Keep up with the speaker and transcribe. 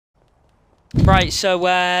Right, so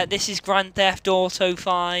this is Grand Theft Auto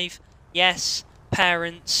 5. Yes,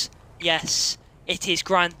 parents. Yes, it is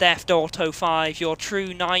Grand Theft Auto 5. Your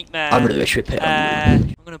true nightmare. I'm gonna strip it.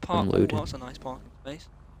 I'm gonna park. Oh, Unload that it. was a nice parking space.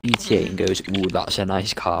 ETA and goes, ooh, that's a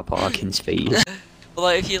nice car parking space. Well,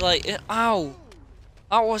 like, if you like, ow,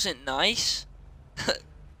 that wasn't nice.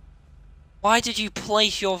 Why did you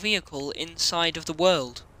place your vehicle inside of the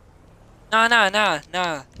world? Nah,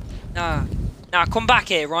 come back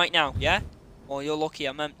here right now, yeah? Well, you're lucky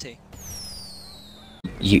I'm empty.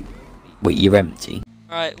 Wait, you're empty?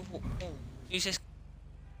 Alright, who's this?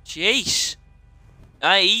 Jeez!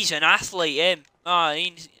 Hey, he's an athlete, him.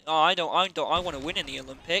 I want to win in the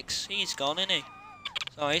Olympics. He's gone, isn't he?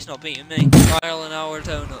 So he's not beating me. Mile an hour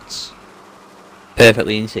donuts.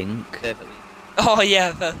 Perfectly in sync. Oh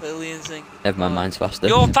yeah, perfectly in sync. Never mind, mine's faster.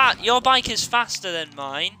 Your bike is faster than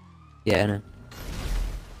mine. Yeah, I know.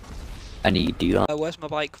 I need to do that. Where's my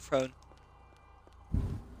microphone?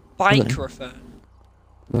 Microphone.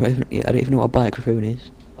 I don't even know what a microphone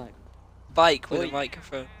is. Bike with a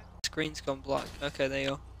microphone. Screen's gone black. Okay, there you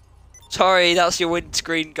go. Sorry, that's your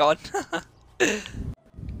windscreen gone.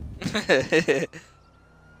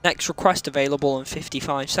 Next request available in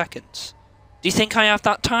 55 seconds. Do you think I have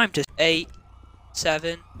that time to 8,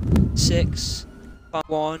 7, 6, 5,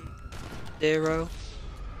 1, 0?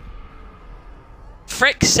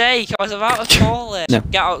 Frick's sake, I was about to call it. No.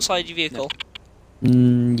 Get outside your vehicle.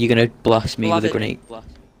 You're gonna blast me with a grenade.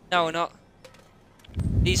 No, we're not.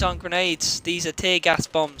 These aren't grenades, these are tear gas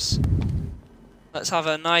bombs. Let's have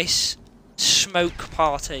a nice smoke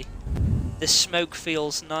party. The smoke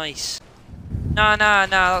feels nice. Nah,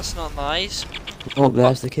 that's not nice. Oh,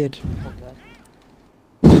 there's the kid.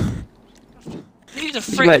 Who the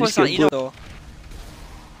frick was that? You know?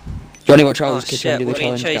 Johnny, watch out, this kid's shit, trying to do we're the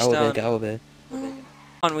being challenge. chased Get over here.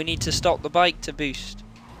 And we need to stop the bike to boost.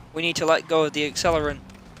 We need to let go of the accelerant.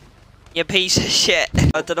 You piece of shit.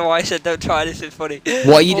 I don't know why I said don't try anything funny. What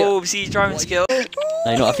are you doing? Oh, see his driving skill.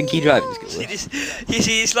 I know, I think he driving skills. You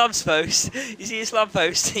see his lamp post? You see his lamp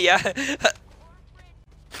post? Yeah.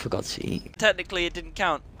 For God's sake. Technically it didn't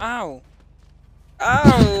count. Ow.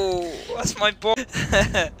 Ow! That's my boy.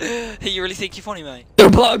 You really think you're funny, mate?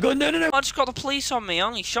 Don't pull out a gun, no. I just got the police on me. I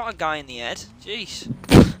only shot a guy in the head. Jeez.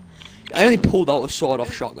 I only pulled out a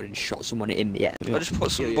sawed-off shotgun and shot someone in the head. I just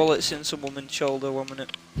put some bullets in some woman's shoulder 1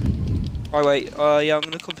 minute. Right, wait. Yeah, I'm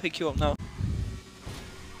gonna come pick you up now.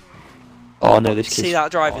 Oh no, this kid. See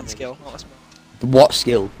that driving skill? Oh, that's What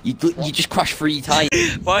skill? You just crashed 3 times.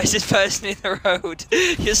 Why is this person in the road?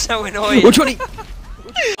 You're so annoying. Which one?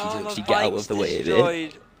 Oh, my Get out of the way of it.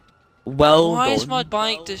 destroyed. Well Why done. is my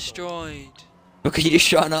bike destroyed? Because you just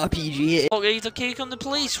shot an RPG. Oh, you the kick on the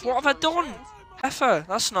police. What have I done? Effer,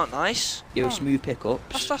 that's not nice. Yo, Oh, smooth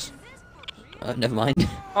pickups. that's Never mind.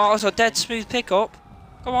 Oh, it's a dead smooth pickup.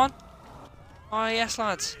 Come on. Oh, yes,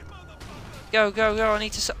 lads. Go. I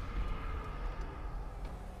need to...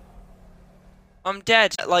 I'm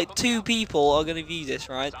dead. Like, 2 people are going to view this,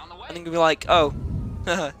 right? And they're going to be like, oh.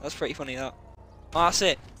 That's pretty funny, that. Oh, that's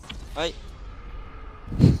it. Right?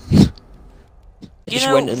 You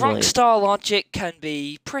know, Rockstar logic can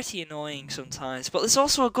be pretty annoying sometimes, but there's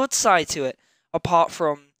also a good side to it. Apart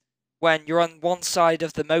from when you're on one side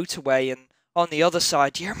of the motorway and on the other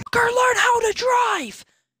side you're gonna learn how to drive!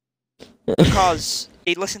 Because,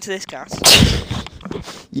 hey, listen to this, cat.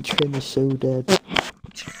 Your trim is so dead.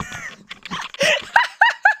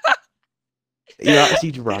 You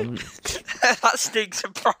actually drank. That stinks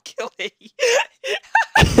of broccoli.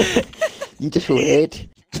 You just weird.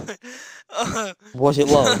 Was it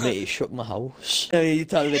long, mate? It shook my house. You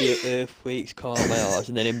tell the video, earthquakes, car my house,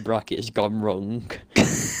 and then in brackets, gone wrong.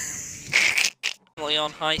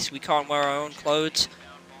 On heist, we can't wear our own clothes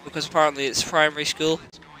because apparently it's primary school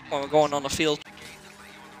when we're going on a field.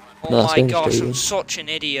 Oh No, my gosh, I'm such an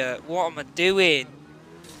idiot. What am I doing?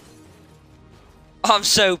 I'm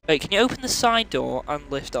so... Wait, can you open the side door and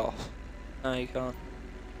lift off? No, you can't.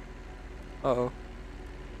 Uh-oh.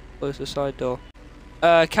 Close the side door.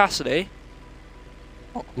 Cassidy?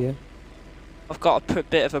 Yeah? I've got a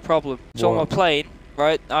bit of a problem. So on my plane,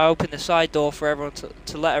 right, I open the side door for everyone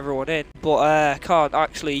to let everyone in, but I can't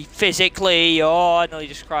actually physically... Oh, I nearly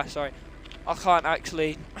just crashed, sorry. I can't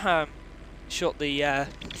actually shut the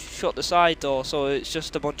side door, so it's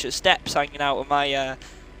just a bunch of steps hanging out of my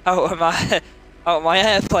out of my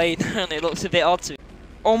airplane, and it looks a bit odd to me.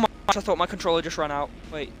 Oh my gosh, I thought my controller just ran out.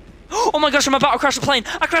 Wait. Oh my gosh, I'm about to crash the plane!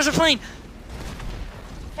 I crashed the plane!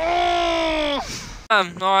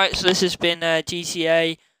 Alright, so this has been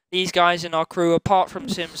GTA. These guys in our crew, apart from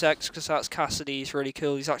SimsX, because that's Cassidy, he's really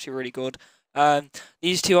cool, he's actually really good.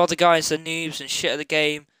 These 2 other guys are noobs and shit at the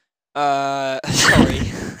game. Sorry.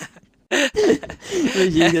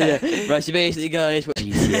 Right, so basically, guys,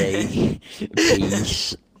 GTA.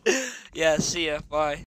 Peace. Yeah, see ya. Bye.